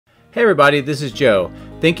Hey everybody, this is Joe.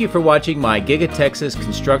 Thank you for watching my Giga Texas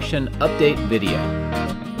construction update video.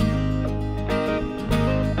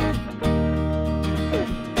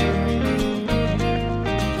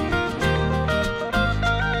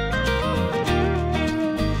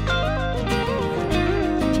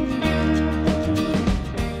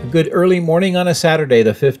 Good early morning on a Saturday,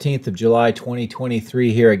 the 15th of July,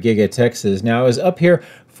 2023 here at Giga Texas. Now I was up here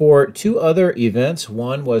for two other events.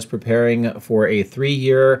 One was preparing for a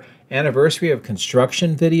 3-year anniversary of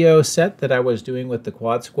construction video set that I was doing with the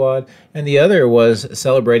Quad Squad, and the other was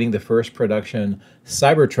celebrating the first production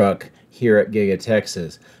Cybertruck here at Giga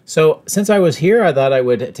Texas. So since I was here, I thought I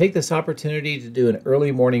would take this opportunity to do an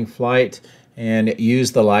early morning flight and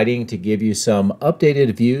use the lighting to give you some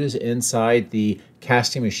updated views inside the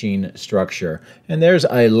casting machine structure. And there's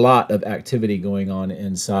a lot of activity going on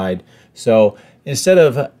inside. So instead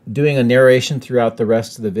of doing a narration throughout the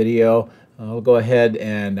rest of the video, I'll go ahead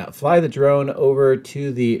and fly the drone over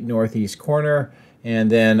to the northeast corner, and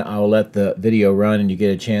then I'll let the video run and you get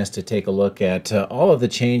a chance to take a look at all of the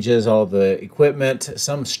changes, all of the equipment,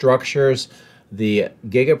 some structures, the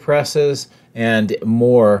Giga presses, and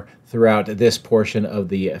more throughout this portion of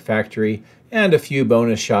the factory, and a few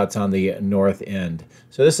bonus shots on the north end.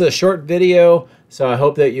 So this is a short video, so I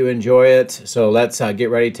hope that you enjoy it. So let's get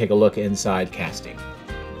ready to take a look inside casting.